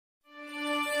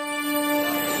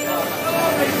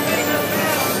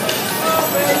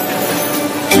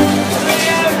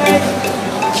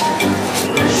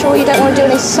sure you don't want to do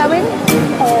any sewing?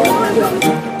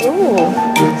 Ooh,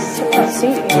 that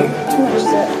suit you. How much is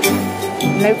it?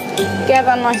 Nope. Yeah,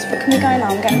 that nice, but can we go now?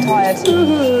 I'm getting tired.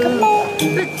 Come on.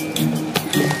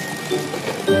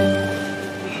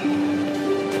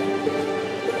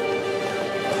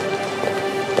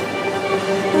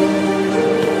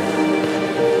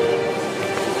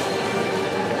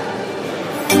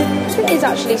 It is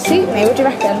actually suit me. What do you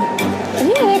reckon?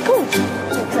 Yeah, cool.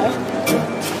 Okay.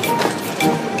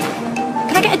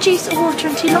 Can I get a juice of water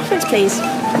and 2 muffins, please?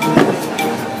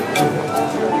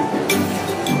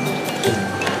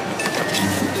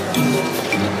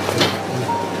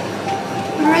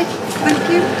 All right, thank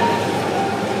you.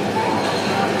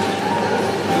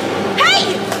 Hey!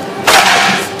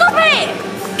 Stop it!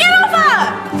 Get off her!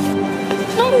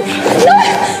 No! No!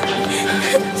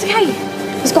 It's okay.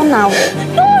 He's gone now.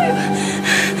 No!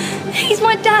 He's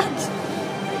my dad.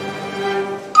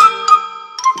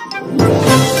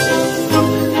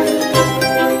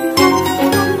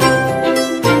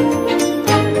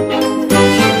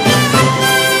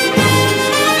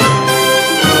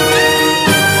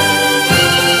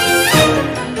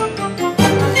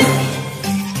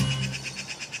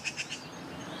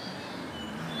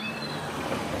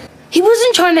 He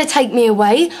wasn't trying to take me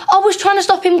away. I was trying to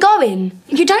stop him going.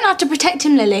 You don't have to protect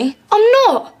him, Lily. I'm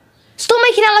not. Stop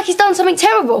making out like he's done something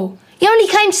terrible. He only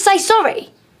came to say sorry.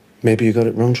 Maybe you got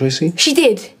it wrong, Tracy? She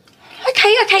did.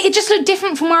 Okay, it just looked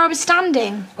different from where I was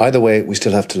standing. Either way, we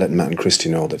still have to let Matt and Christy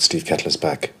know that Steve Kettler's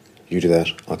back. You do that,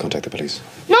 I'll contact the police.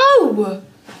 No!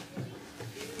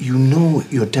 You know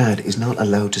your dad is not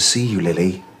allowed to see you,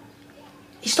 Lily.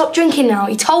 He stopped drinking now.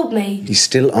 He told me. He's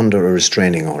still under a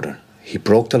restraining order. He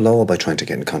broke the law by trying to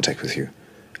get in contact with you.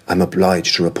 I'm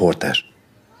obliged to report that.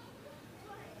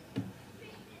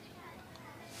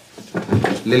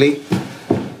 Lily?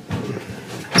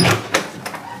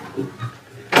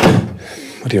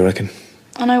 What do you reckon?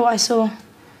 I know what I saw.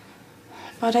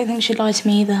 But I don't think she'd lie to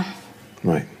me either.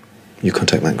 Right. You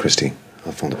contact Matt and Christy.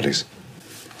 I'll phone the police.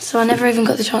 So I never even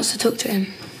got the chance to talk to him.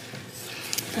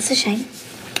 That's a shame.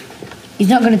 He's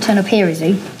not going to turn up here, is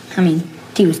he? I mean,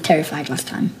 he was terrified last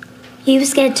time. You were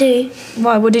scared too.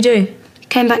 Why, what'd he do?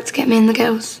 Came back to get me and the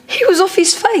girls. He was off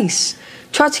his face.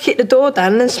 Tried to kick the door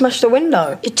down and then smashed the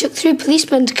window. It took 3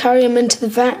 policemen to carry him into the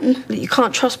van. You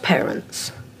can't trust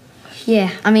parents.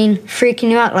 Yeah, I mean, freaking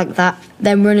you out like that,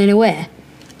 then running away.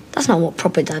 That's not what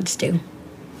proper dads do.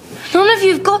 None of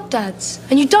you have got dads,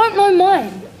 and you don't know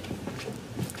mine.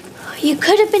 You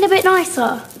could have been a bit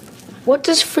nicer. What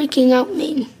does freaking out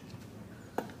mean?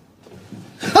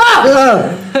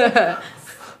 Ah!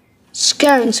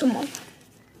 Scaring someone.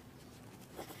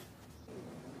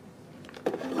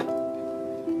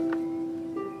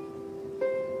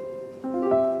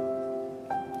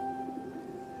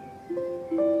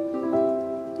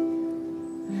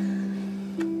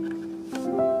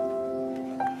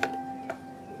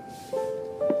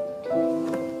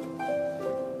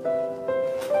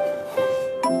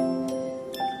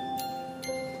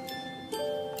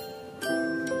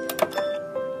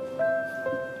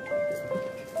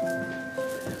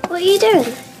 What are you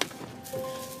doing?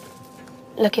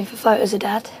 Looking for photos of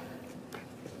Dad.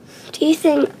 Do you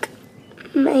think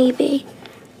maybe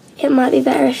it might be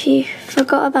better if you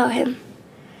forgot about him?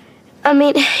 I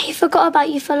mean, he forgot about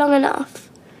you for long enough.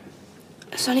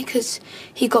 It's only because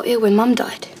he got ill when Mum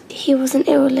died. He wasn't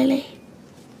ill, Lily.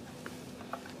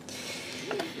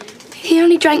 He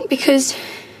only drank because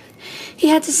he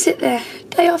had to sit there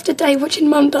day after day watching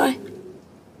Mum die.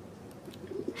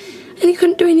 And he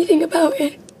couldn't do anything about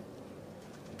it.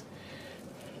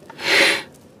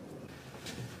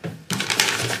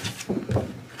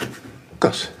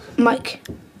 Gus. Mike.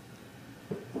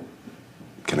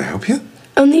 Can I help you?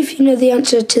 Only if you know the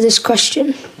answer to this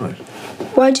question. Right.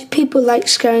 Why do people like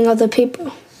scaring other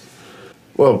people?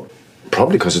 Well,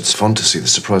 probably because it's fun to see the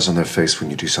surprise on their face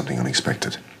when you do something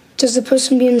unexpected. Does the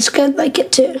person being scared like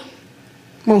it too?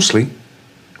 Mostly.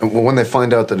 And when they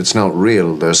find out that it's not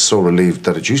real, they're so relieved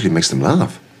that it usually makes them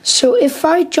laugh. So if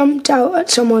I jumped out at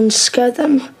someone and scared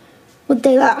them, would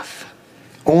they laugh?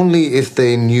 Only if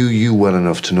they knew you well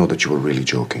enough to know that you were really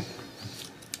joking.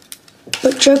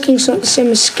 But joking's not the same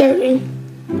as scaring,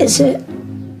 is it?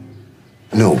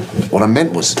 No, what I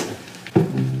meant was...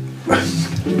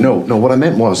 No, what I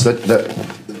meant was that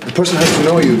the person has to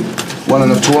know you well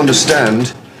enough to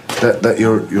understand that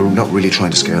you're not really trying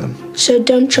to scare them. So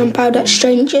don't jump out at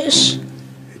strangers.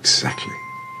 Exactly.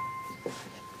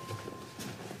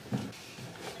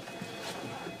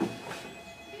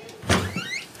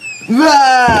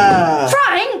 Ah!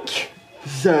 Frank!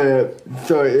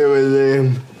 Sorry, it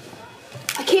was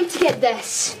I came to get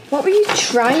this. What were you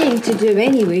trying to do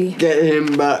anyway? Get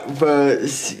him back for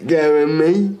scaring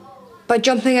me. By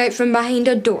jumping out from behind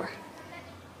a door.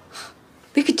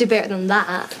 We could do better than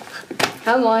that.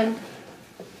 Come on.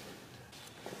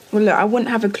 Well, look, I wouldn't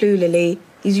have a clue, Lily.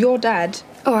 He's your dad.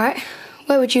 All right.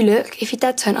 Where would you look if your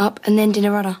dad turned up and then did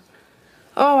a runner?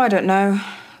 Oh, I don't know.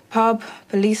 Pub,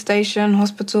 police station,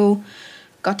 hospital,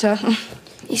 gutter.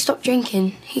 He stopped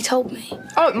drinking. He told me.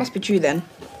 Oh, it must be true then.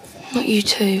 Not you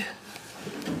too.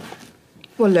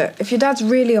 Well, look, if your dad's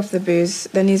really off the booze,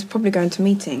 then he's probably going to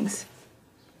meetings.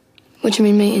 What do you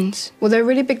mean, meetings? Well, they're a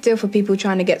really big deal for people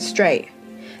trying to get straight.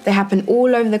 They happen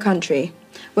all over the country.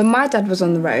 When my dad was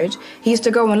on the road, he used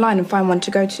to go online and find one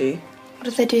to go to. What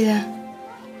did they do there?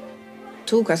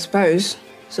 Talk, I suppose.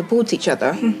 Support each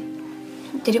other.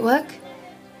 Did it work?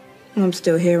 I'm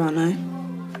still here, aren't I?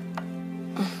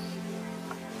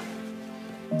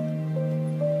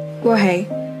 Well, hey,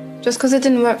 just because it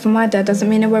didn't work for my dad doesn't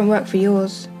mean it won't work for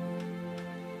yours.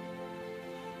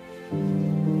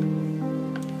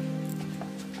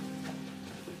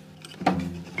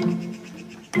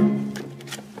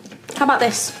 How about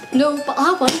this? No, but I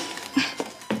have one.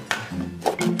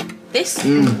 This?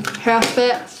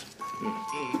 Perfect.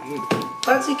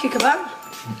 Fancy kickabout?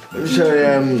 Sorry,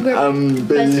 I'm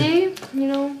busy. You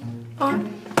know. All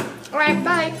right,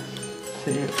 bye.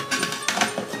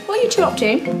 What are you two up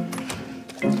to?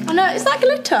 Oh no, is that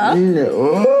glitter?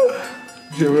 No.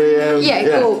 Should we,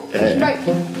 Yeah, cool. Right.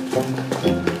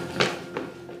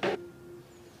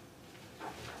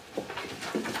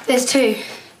 There's two.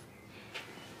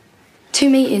 2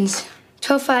 meetings.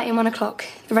 12:30 and 1 o'clock.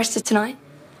 The rest is tonight.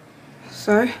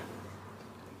 So?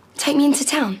 Take me into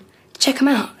town. Check him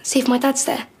out. See if my dad's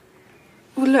there.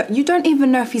 Well, look, you don't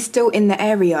even know if he's still in the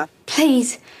area.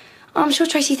 Please. I'm sure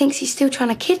Tracy thinks he's still trying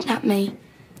to kidnap me.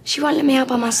 She won't let me out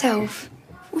by myself.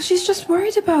 Well, she's just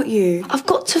worried about you. I've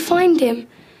got to find him.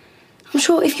 I'm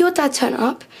sure if your dad turned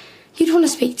up, you'd want to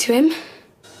speak to him.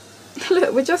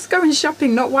 Look, we're just going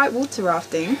shopping, not whitewater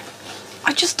rafting.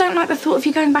 I just don't like the thought of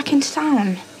you going back into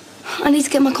town. I need to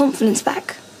get my confidence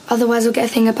back. Otherwise I'll get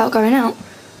a thing about going out.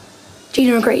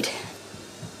 Gina agreed.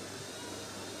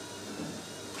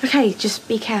 Okay, just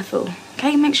be careful.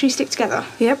 Okay, make sure you stick together.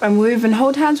 Yep, and we'll even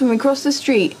hold hands when we cross the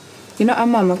street. You're not our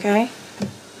mum, okay?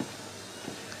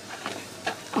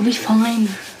 I'll be fine.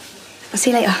 I'll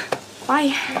see you later.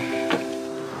 Bye.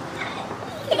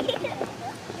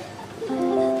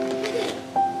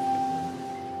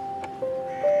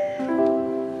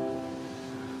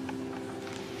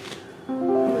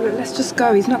 Let's just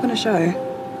go. He's not going to show.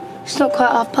 It's not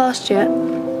quite past yet.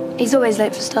 He's always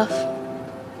late for stuff.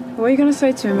 What are you going to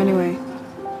say to him anyway?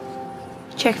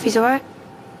 Check if he's alright.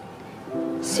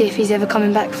 See if he's ever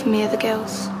coming back for me or the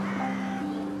girls.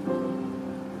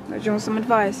 Do you want some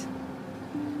advice?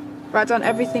 Write down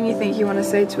everything you think you want to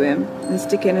say to him and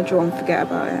stick it in a drawer and forget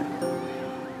about it.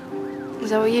 Is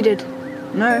that what you did?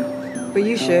 No, but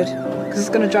you should, because it's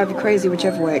going to drive you crazy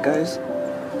whichever way it goes.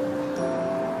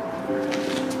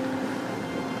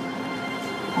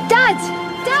 Dad!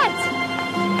 Dad!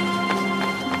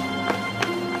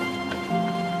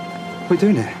 What are you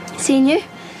doing here? Seeing you?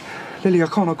 Lily, I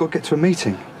can't. I've got to get to a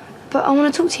meeting. But I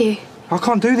want to talk to you. I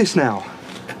can't do this now.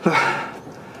 Look,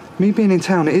 me being in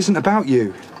town, it isn't about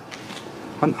you.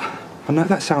 I know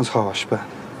that sounds harsh, but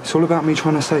it's all about me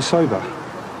trying to stay sober.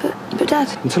 But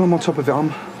Dad... Until I'm on top of it,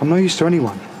 I'm no use to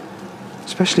anyone.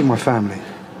 Especially my family.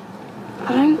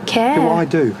 I don't care. Do what I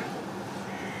do.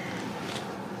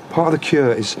 Part of the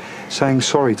cure is saying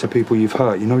sorry to people you've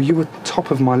hurt. You know, you were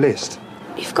top of my list.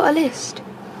 You've got a list?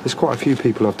 There's quite a few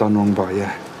people I've done wrong by,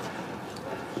 yeah.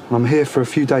 And I'm here for a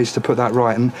few days to put that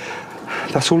right, and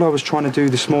that's all I was trying to do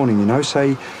this morning, you know,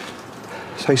 say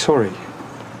sorry.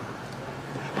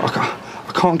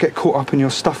 I can't get caught up in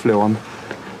your stuff, Lil. I'm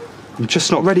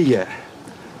just not ready yet.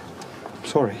 I'm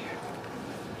sorry.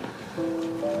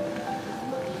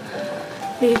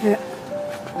 Leave it.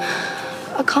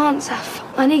 I can't, Saf.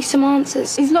 I need some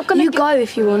answers. He's not gonna You go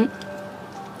if you want.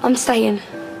 I'm staying.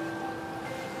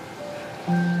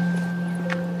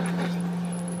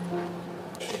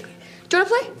 Do you want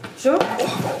to play? Sure.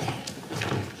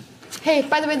 Hey,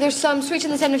 by the way, there's some sweets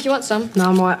in the tin if you want some. No,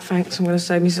 I'm alright, thanks. I'm going to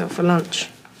save myself for lunch.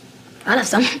 I'll have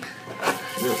some.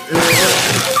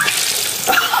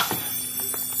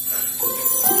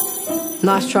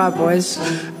 Nice try, boys.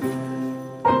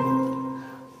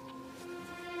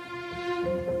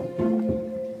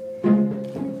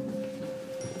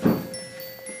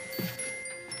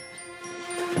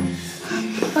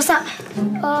 What's that?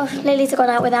 Oh, Lily's gone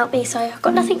out without me, so I've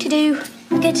got nothing to do.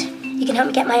 Good. You can help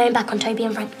me get my own back on Toby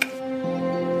and Frank.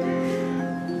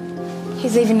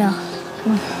 He's leaving now.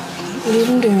 believe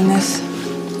I'm doing this.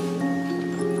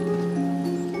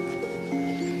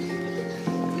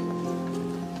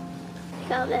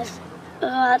 Got this. Oh,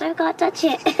 I don't gotta touch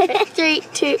it. 3,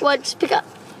 2, 1, just pick up.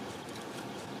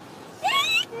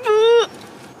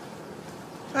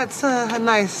 That's a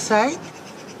nice sight.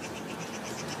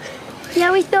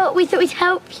 Yeah, we thought we'd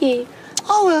help you.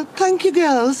 Oh, well, thank you,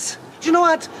 girls. Do you know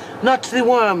what? Not the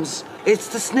worms. It's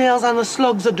the snails and the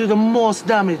slugs that do the most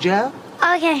damage, yeah?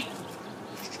 Okay.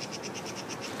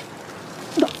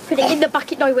 Put it in the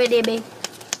bucket nowhere near me.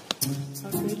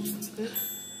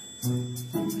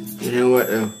 You know what,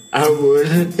 though? I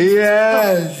would.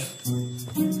 Yes!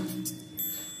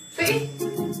 Food?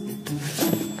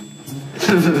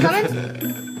 Coming?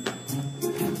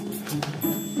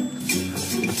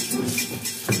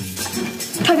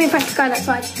 Toby and Frank are going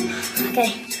outside.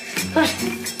 Okay. Come on.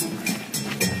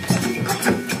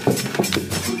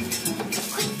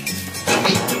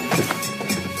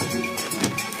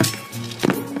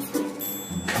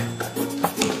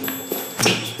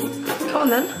 Come on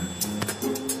then.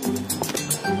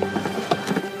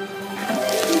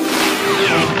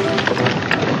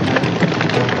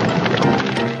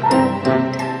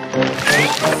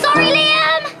 Sorry,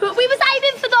 Liam! But we was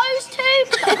aiming for those two.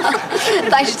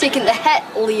 Thanks for taking the hit,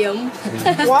 Liam.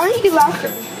 Why are you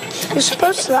laughing? You're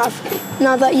supposed to laugh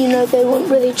now that you know they weren't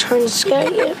really trying to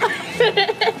scare you.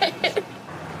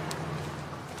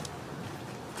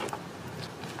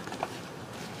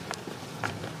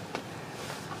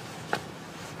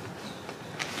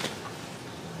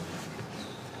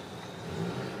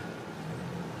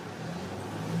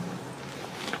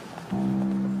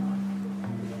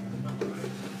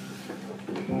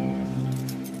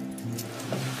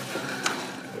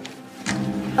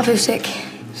 I feel sick.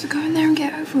 So go in there and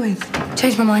get it over with.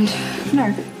 Changed my mind.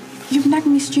 No. You've nagged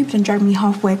me stupid and dragged me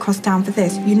halfway across town for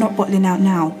this. You're not bottling out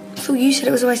now. I thought you said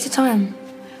it was a waste of time.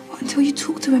 Well, until you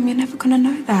talk to him, you're never gonna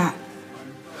know that.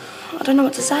 I don't know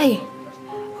what to say.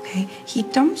 Okay, he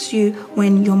dumps you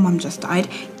when your mum just died.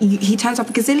 He turns up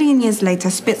a gazillion years later,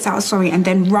 spits out a sorry, and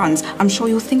then runs. I'm sure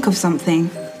you'll think of something.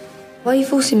 Why are you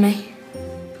forcing me?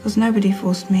 Because nobody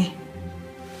forced me.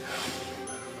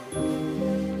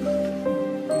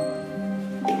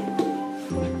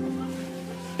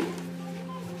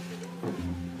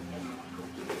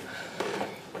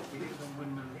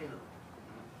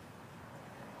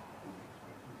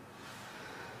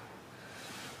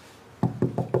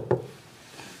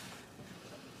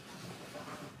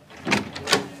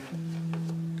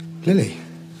 Lily.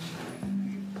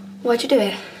 Why'd you do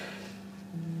it?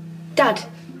 Dad,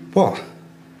 What?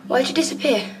 why'd you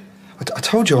disappear? I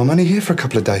told you I'm only here for a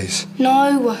couple of days.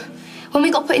 No, when we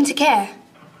got put into care.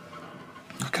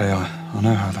 Okay, I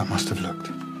know how that must have looked.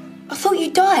 I thought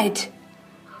you died. Do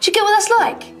you get what that's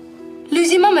like?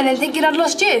 Losing Mum and then thinking I'd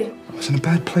lost you. I was in a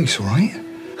bad place, all right?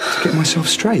 To get myself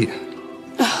straight.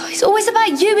 Oh, it's always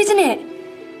about you, isn't it?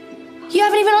 You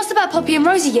haven't even asked about Poppy and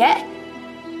Rosie yet.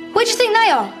 Where do you think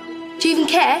they are? Do you even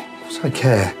care? Of course I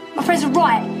care. My friends are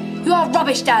right. You are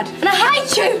rubbish, Dad. And I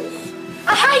hate you!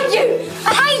 I hate you!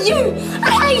 I hate you! I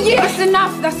hate you! That's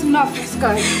enough, that's enough. Let's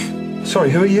go.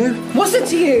 Sorry, who are you? What's it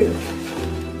to you?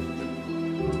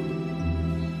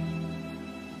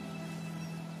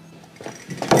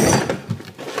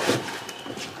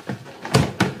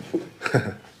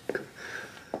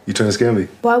 You trying to scare me?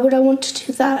 Why would I want to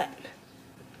do that?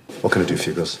 What can I do for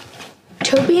you, Gus?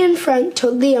 Toby and Frank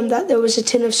told Liam that there was a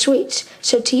tin of sweets,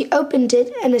 so T opened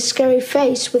it and a scary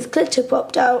face with glitter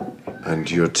popped out. And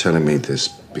you're telling me this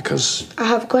because... I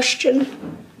have a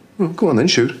question. Well, go on then,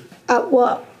 shoot. At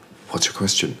what? What's your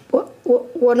question?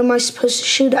 What am I supposed to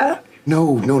shoot at?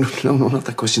 No, not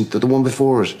that question. The one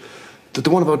before it. The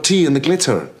one about tea and the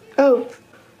glitter. Oh,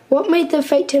 what made the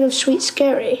fake tin of sweets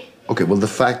scary? Okay, well, the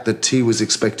fact that T was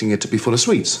expecting it to be full of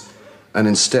sweets. And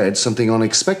instead, something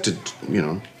unexpected,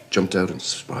 jumped out and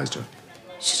surprised her.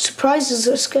 Surprises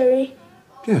are scary.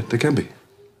 Yeah, they can be.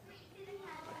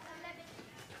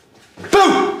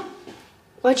 Boom!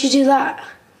 Why'd you do that?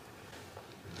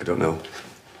 I don't know.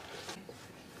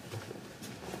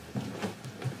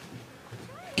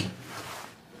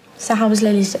 So how was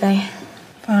Lily's today?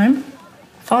 Fine.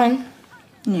 Fine.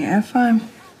 Yeah, fine.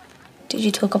 Did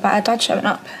you talk about her dad showing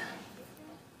up?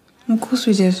 Of course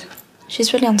we did.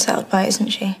 She's really unsettled by it, isn't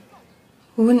she?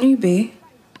 Well, wouldn't you be?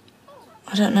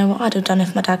 I don't know what I'd have done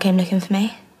if my dad came looking for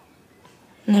me.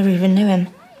 I never even knew him.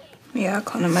 Yeah, I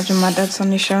can't imagine my dad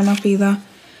suddenly showing up either.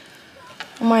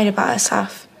 I'm worried about her,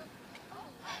 Saf.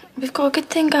 We've got a good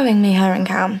thing going, me, her and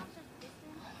Cam.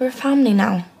 We're a family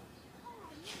now.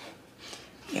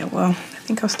 Yeah, well, I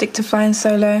think I'll stick to flying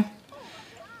solo.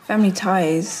 Family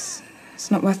ties,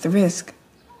 it's not worth the risk.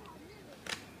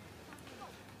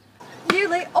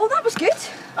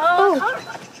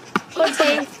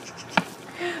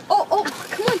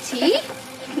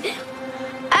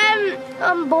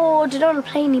 I'm bored. I don't want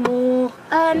to play anymore.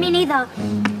 Me neither.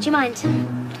 Do you mind?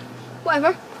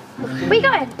 Whatever. Where are you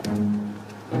going?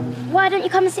 Why don't you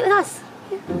come and sit with us?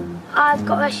 I've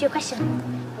got to ask you a question.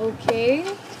 Okay.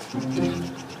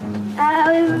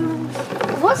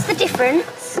 What's the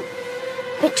difference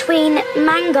between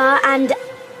manga and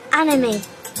anime?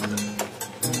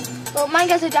 Well,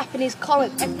 manga's a Japanese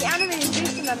comic. If the anime is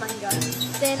based on a manga,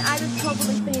 then I would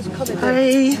probably finish comic book.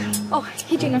 Hey. Oh,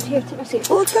 hey, Jane, I'm here. Take my seat.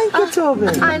 Oh, thank you, Toby.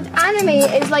 And anime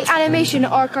is like animation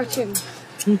or cartoon.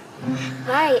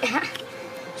 Right.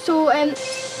 So,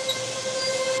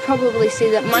 probably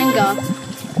say that manga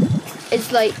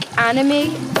is like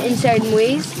anime in certain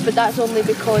ways, but that's only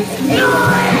because...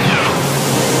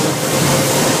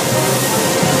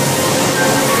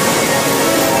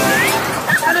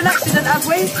 Had an accident, have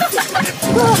we?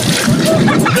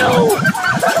 No!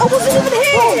 I wasn't even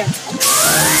here!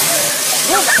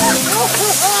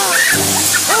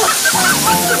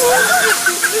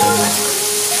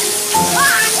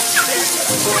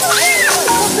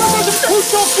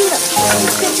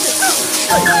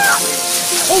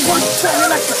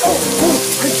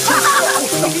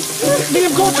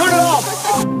 Liam, go turn it off!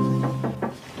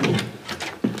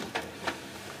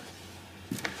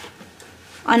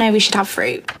 I know we should have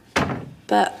fruit,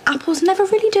 but apples never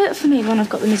really do it for me when I've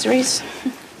got the miseries.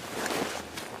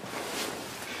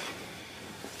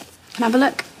 Can I have a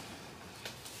look?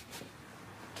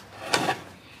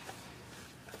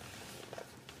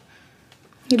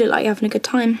 You look like you're having a good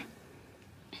time.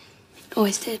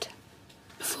 Always did.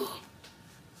 Before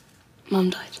Mum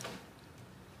died.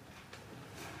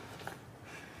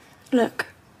 Look,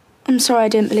 I'm sorry I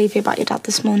didn't believe you about your dad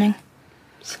this morning.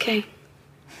 It's okay.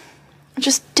 I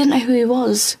just didn't know who he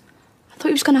was. I thought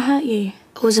he was going to hurt you.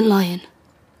 I wasn't lying.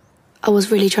 I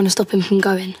was really trying to stop him from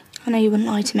going. I know you wouldn't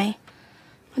lie to me.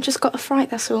 I just got a fright,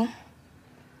 that's all.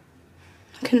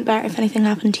 I couldn't bear it if anything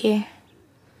happened to you.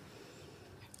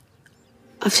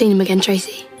 I've seen him again,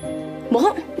 Tracy.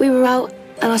 What? We were out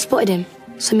and I spotted him.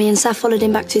 So me and Saf followed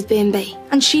him back to his B&B.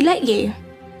 And she let you?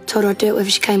 Told her I'd do it whether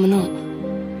she came or not.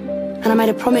 And I made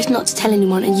a promise not to tell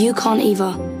anyone, and you can't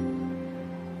either.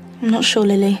 I'm not sure,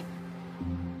 Lily.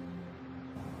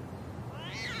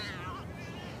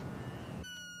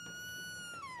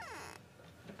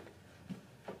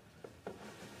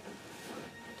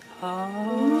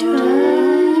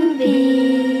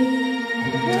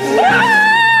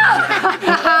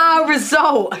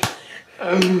 Result!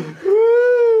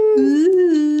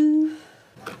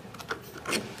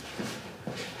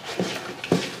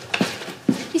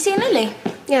 You seen Lily?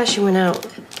 Yeah, she went out.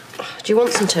 Do you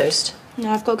want some toast?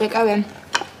 No, I've got to get going.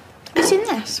 Have you seen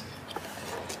this?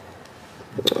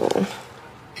 Oh.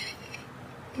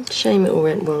 Shame it all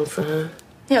went well for her.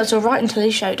 Yeah, it was all right until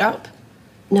he showed up.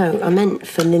 No, I meant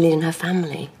for Lily and her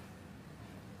family.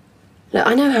 Look,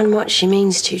 I know how much she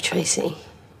means to you, Tracy.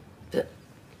 But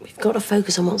we've got to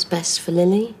focus on what's best for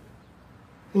Lily.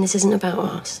 I mean, this isn't about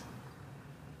us.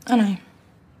 I know.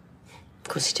 Of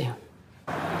course you do.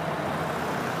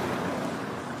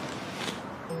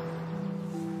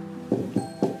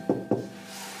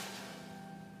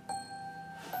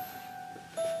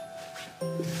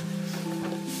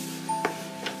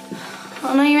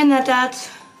 I know you're in there, Dad.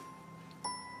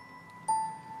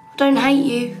 I don't hate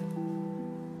you.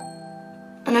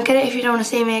 And I get it if you don't want to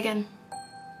see me again.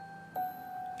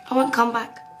 I won't come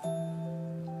back.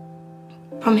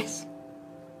 Promise.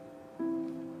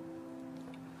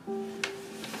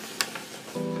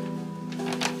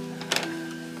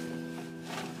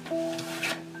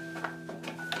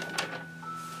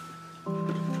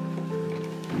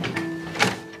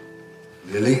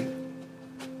 Lily?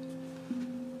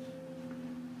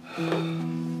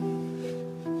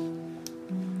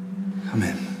 Come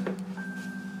in.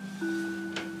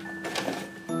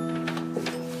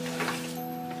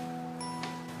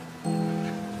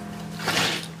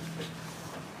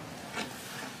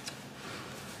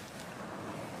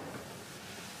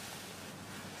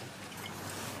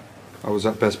 I was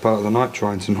at best part of the night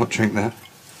trying to not drink that.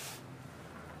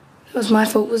 It was my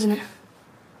fault, wasn't it?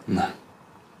 No.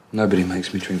 Nobody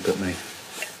makes me drink but me.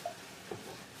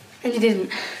 And you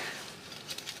didn't.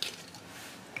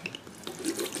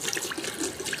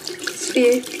 It's for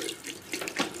you.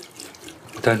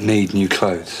 I don't need new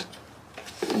clothes.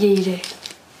 Yeah, you do.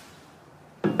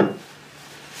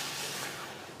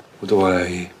 What do I owe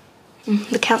you?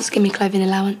 The count's give me clothing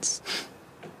allowance.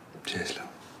 Cheers, love.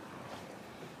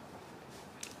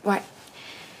 Right.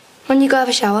 Why don't you go have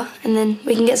a shower and then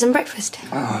we can get some breakfast?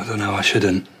 Oh, I don't know, I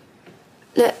shouldn't.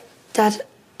 Look, Dad,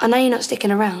 I know you're not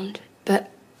sticking around, but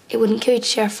it wouldn't kill you to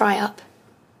share a fry up.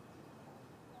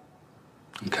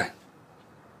 Okay.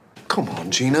 Come come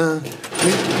on, Gina. I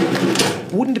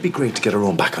mean, wouldn't it be great to get our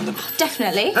own back on them?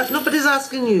 Definitely. Nobody's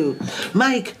asking you.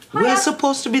 Mike, we're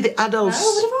supposed to be the adults. I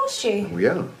would have asked you. We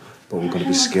are, but we're going to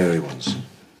be scary ones.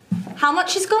 How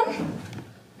much is gone?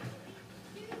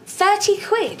 30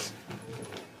 quid.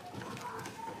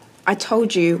 I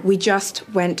told you, we just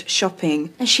went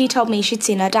shopping. And she told me she'd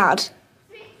seen her dad.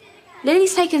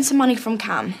 Lily's taken some money from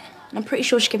Cam, and I'm pretty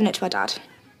sure she's given it to her dad.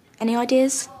 Any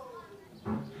ideas?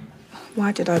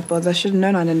 Why did I bother? I should have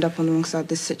known I'd end up on the wrong side of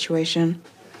this situation.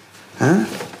 Huh?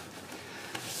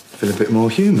 Feel a bit more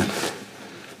human.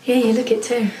 Yeah, you look it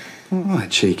too. All right,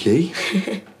 cheeky.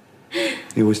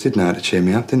 You always did know how to cheer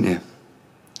me up, didn't you?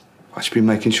 I should be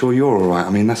making sure you're all right. I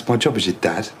mean, that's my job as your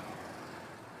dad.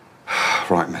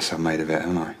 Right mess I've made of it,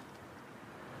 haven't I?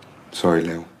 Sorry,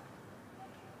 Lil.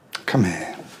 Come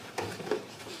here.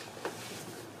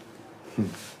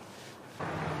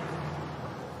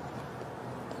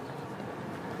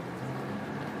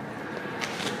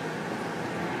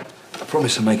 I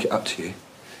promise I'll make it up to you.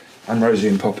 And Rosie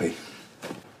and Poppy.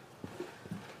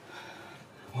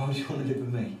 Why would you want to live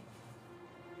with me?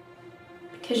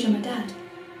 Because you're my dad.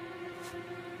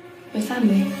 We're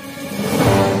family.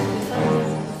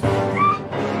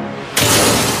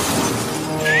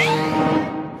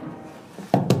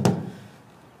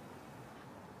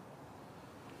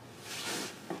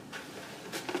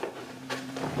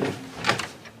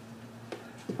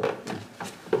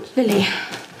 Lily,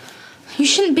 you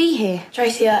shouldn't be here.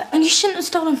 Tracy, And you shouldn't have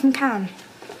stolen from Cam.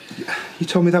 You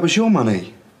told me that was your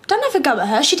money. Don't have a go at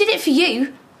her. She did it for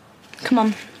you. Come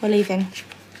on, we're leaving.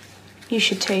 You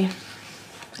should too.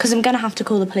 Because I'm going to have to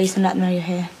call the police and let them know you're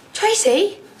here.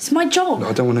 Tracy? It's my job.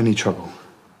 I don't want any trouble.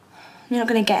 You're not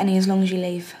going to get any as long as you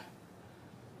leave.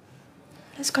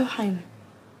 Let's go home.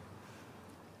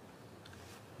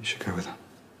 You should go with her.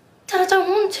 Dad, I don't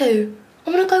want to. I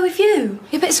want to go with you.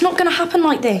 Yeah, but it's not going to happen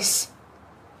like this.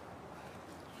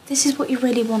 If this is what you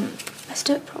really want, let's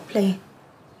do it properly.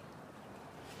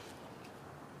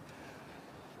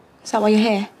 Is that why you're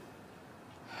here?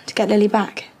 To get Lily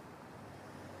back?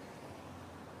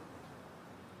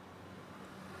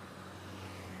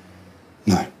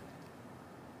 No.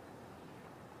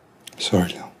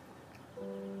 Sorry, Lil.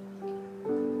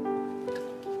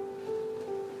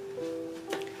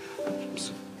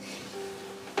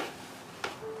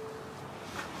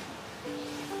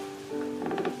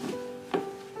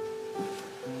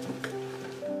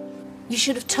 You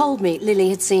should have told me Lily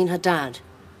had seen her dad.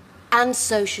 And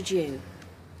so should you.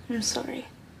 I'm sorry.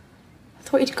 I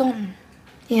thought you'd gone.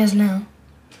 He has now.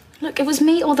 Look, it was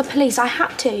me or the police. I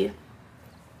had to.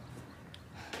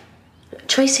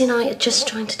 Tracy and I are just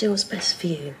trying to do what's best for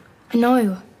you. I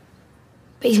know.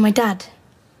 But he's my dad.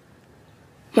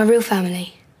 My real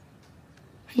family.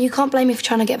 And you can't blame me for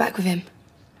trying to get back with him.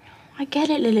 I get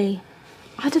it, Lily.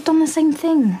 I'd have done the same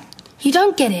thing. You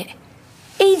don't get it.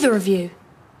 Either of you.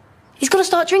 He's got to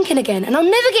start drinking again, and I'll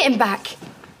never get him back.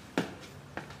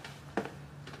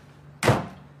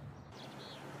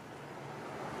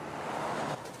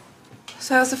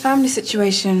 So how's the family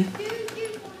situation?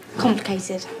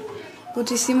 Complicated. Well,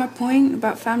 do you see my point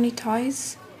about family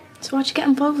ties? So why'd you get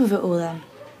involved with it all then?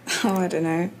 Oh, I don't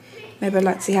know. Maybe I'd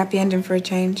like to see a happy ending for a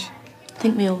change. I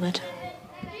think we all would.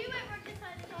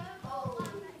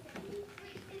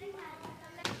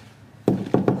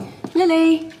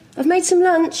 Lily, I've made some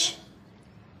lunch.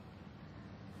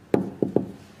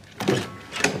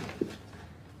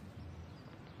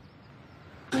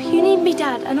 You need me,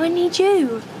 Dad, and I need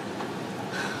you.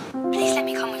 Please let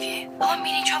me come with you. I won't be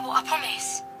in any trouble, I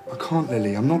promise. I can't,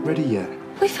 Lily. I'm not ready yet.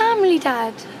 We're family,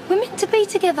 Dad. We're meant to be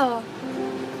together.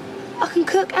 I can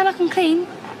cook and I can clean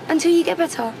until you get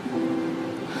better.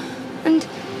 And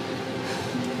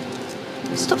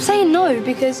stop saying no,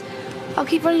 because I'll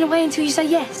keep running away until you say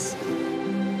yes.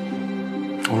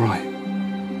 All right.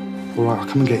 All right, I'll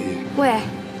come and get you. Where?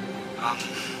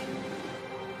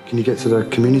 Can you get to the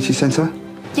community centre?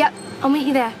 Yep, I'll meet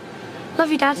you there. Love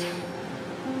you, Dad. Love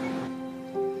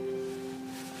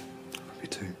you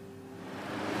too.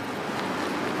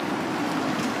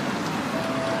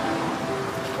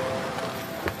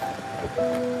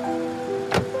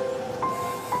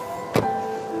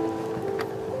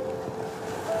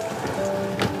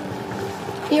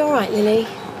 You all right, Lily?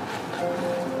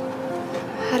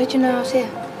 How did you know I was here?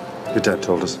 Your dad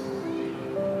told us.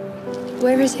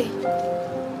 Where is he?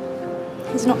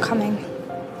 He's not coming.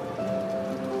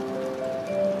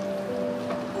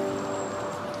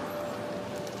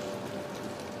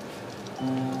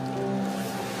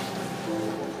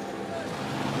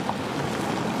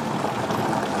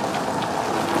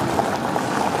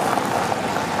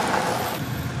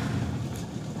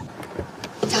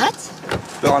 Dad, Dad?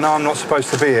 Look, I know I'm not supposed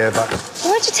to be here, but...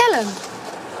 Why'd you tell him?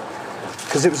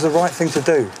 Because it was the right thing to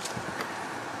do.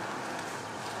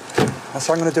 That's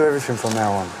how I'm going to do everything from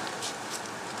now on.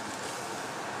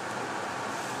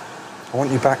 I want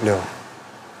you back, Lil.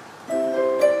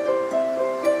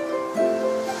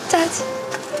 Dad.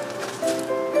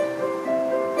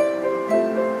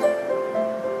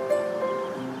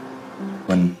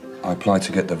 When I applied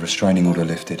to get the restraining order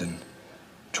lifted and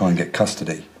try and get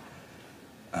custody,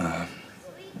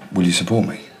 will you support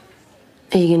me?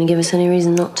 Are you going to give us any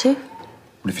reason not to?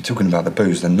 Well, if you're talking about the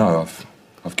booze, then no,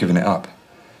 I've given it up.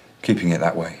 Keeping it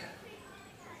that way.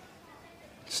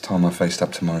 It's time I faced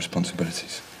up to my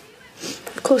responsibilities.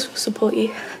 Of course we'll support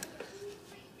you.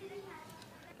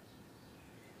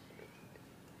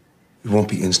 It won't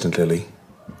be instant, Lily.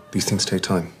 These things take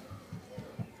time.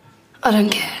 I don't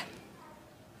care.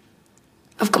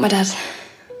 I've got my dad.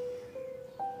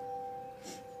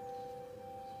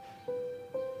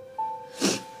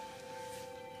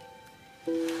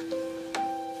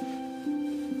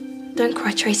 Don't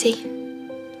cry, Tracy.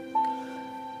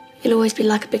 You'll always be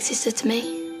like a big sister to me.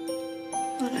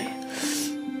 I know.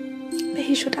 But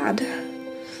he's your dad.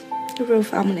 A real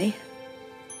family.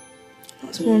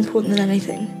 That's more important than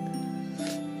anything.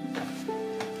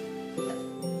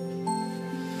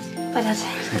 Bye, Dad.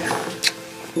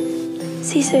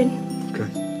 See you soon. Okay.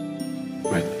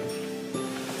 Right.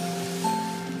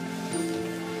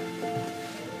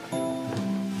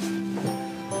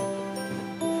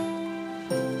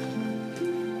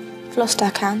 I've lost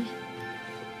our Cam.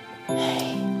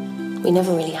 We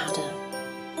never really had her.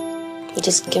 You're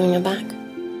just giving her back.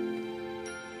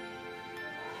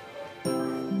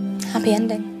 Happy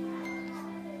ending.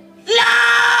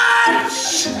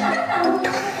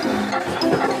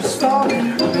 Stop!